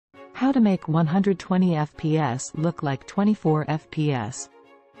How to make 120 FPS look like 24 FPS.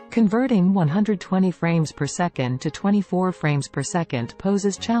 Converting 120 frames per second to 24 frames per second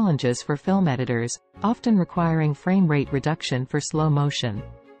poses challenges for film editors, often requiring frame rate reduction for slow motion.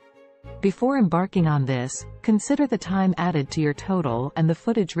 Before embarking on this, consider the time added to your total and the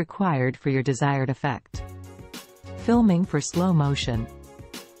footage required for your desired effect. Filming for slow motion.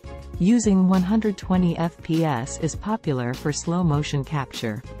 Using 120 FPS is popular for slow motion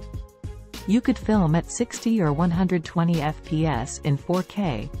capture. You could film at 60 or 120 FPS in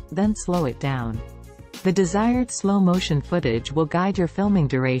 4K, then slow it down. The desired slow motion footage will guide your filming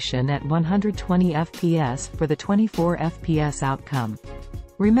duration at 120 FPS for the 24 FPS outcome.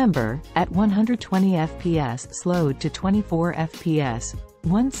 Remember, at 120 FPS slowed to 24 FPS,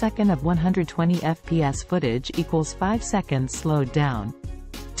 1 second of 120 FPS footage equals 5 seconds slowed down.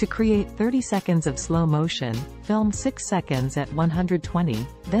 To create 30 seconds of slow motion, film 6 seconds at 120,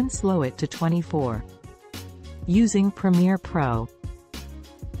 then slow it to 24. Using Premiere Pro.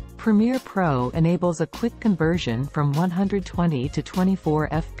 Premiere Pro enables a quick conversion from 120 to 24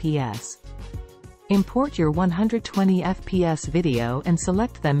 FPS. Import your 120 FPS video and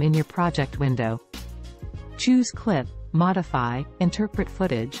select them in your project window. Choose Clip, Modify, Interpret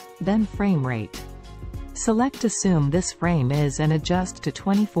Footage, then Frame Rate. Select Assume this frame is and adjust to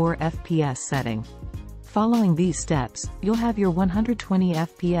 24 FPS setting. Following these steps, you'll have your 120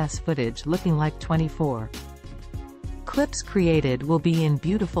 FPS footage looking like 24. Clips created will be in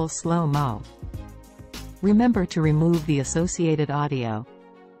beautiful slow-mo. Remember to remove the associated audio.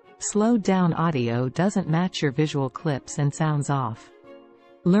 Slowed down audio doesn't match your visual clips and sounds off.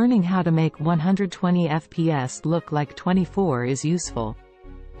 Learning how to make 120 FPS look like 24 is useful.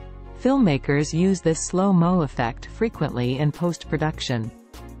 Filmmakers use this slow-mo effect frequently in post-production.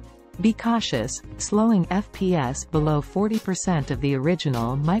 Be cautious, slowing FPS below 40% of the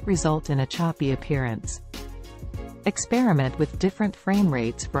original might result in a choppy appearance. Experiment with different frame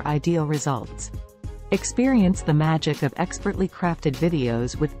rates for ideal results. Experience the magic of expertly crafted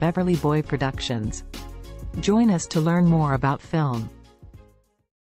videos with Beverly Boy Productions. Join us to learn more about film.